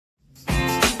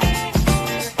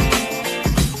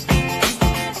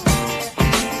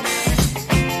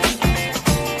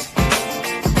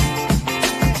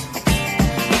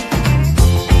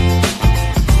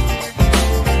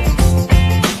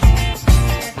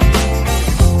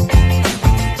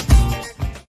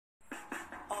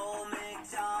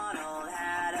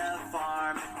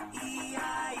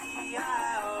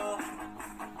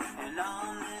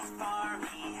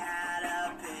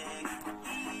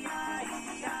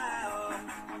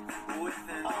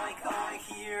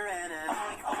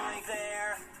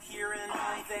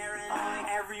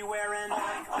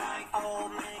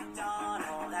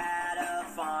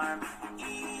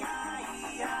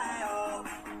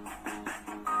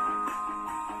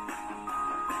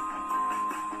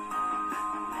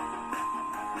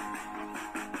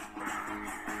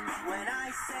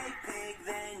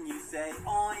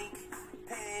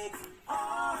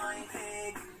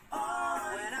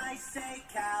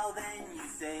cow, then you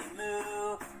say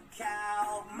moo.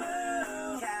 Cow,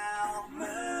 moo, cow,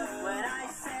 moo. When I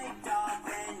say dog,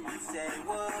 then you say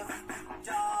woof.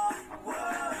 Dog,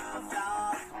 woof,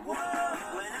 dog,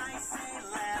 woof. When I say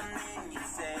lamb, then you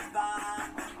say ba.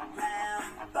 Lamb,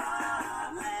 ba,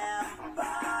 lamb,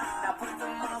 ba. Now put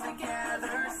them all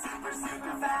together, super,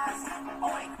 super fast.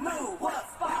 Oink, moo,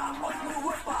 woof, ba. Oink, moo,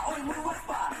 woof, ba. Oink, moo, woof,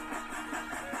 ba.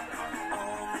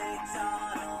 Old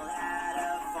McDonald had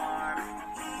a farm.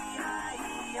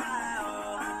 E-I-E-I-O.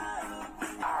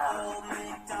 Old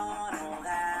McDonald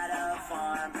had a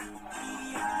farm.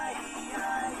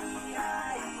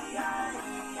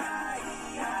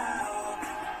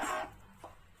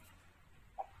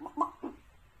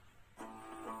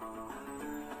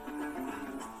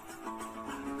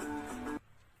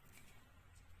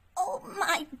 Oh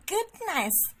my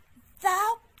goodness,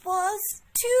 that was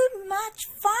too much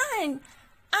fun.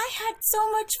 I had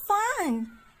so much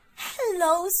fun.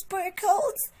 Hello,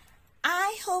 Sparkles.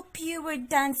 I hope you were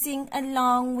dancing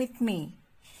along with me.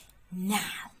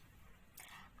 Now,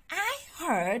 I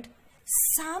heard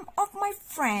some of my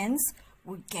friends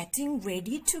were getting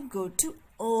ready to go to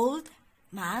Old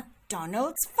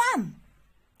McDonald's farm.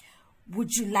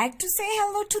 Would you like to say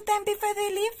hello to them before they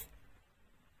leave?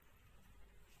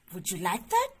 Would you like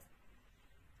that?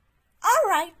 All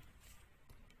right.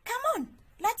 Come on,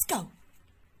 let's go.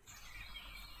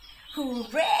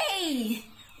 Hooray!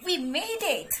 We made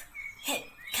it. Hey,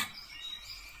 come.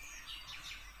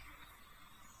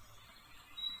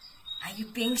 Are you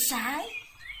being shy?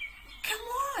 Come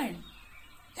on.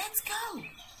 Let's go.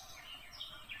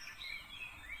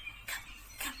 Come.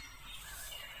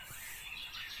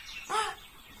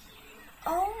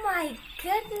 Oh my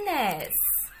goodness.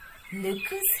 Look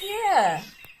who's here.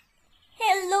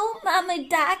 Hello, Mama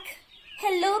Duck.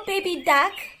 Hello, Baby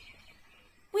Duck.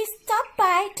 We stopped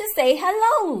by to say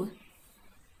hello.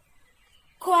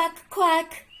 Quack,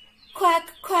 quack,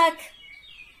 quack, quack.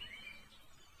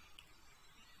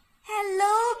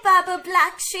 Hello, Baba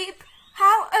Black Sheep.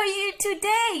 How are you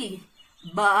today?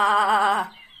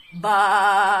 Ba,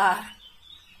 ba.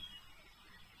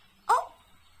 Oh,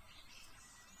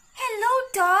 hello,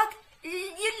 dog.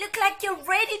 You look like you're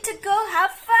ready to go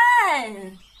have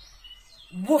fun.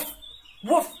 Woof,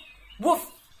 woof,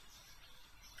 woof.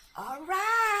 All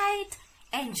right,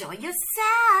 enjoy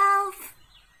yourself.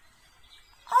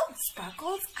 Oh,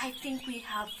 Sparkles, I think we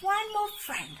have one more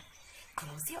friend.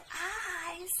 Close your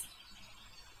eyes.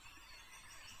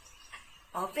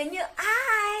 Open your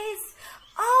eyes.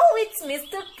 Oh, it's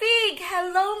Mr. Pig.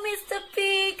 Hello, Mr.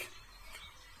 Pig.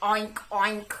 Oink,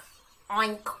 oink,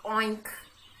 oink, oink,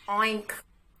 oink.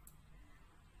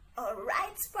 All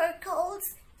right, Sparkles,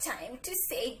 time to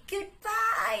say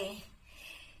goodbye.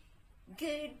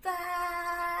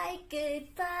 Goodbye,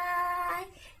 goodbye.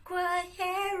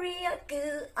 Kwaheri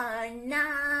on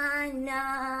nine.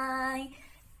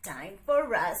 Time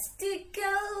for us to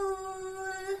go.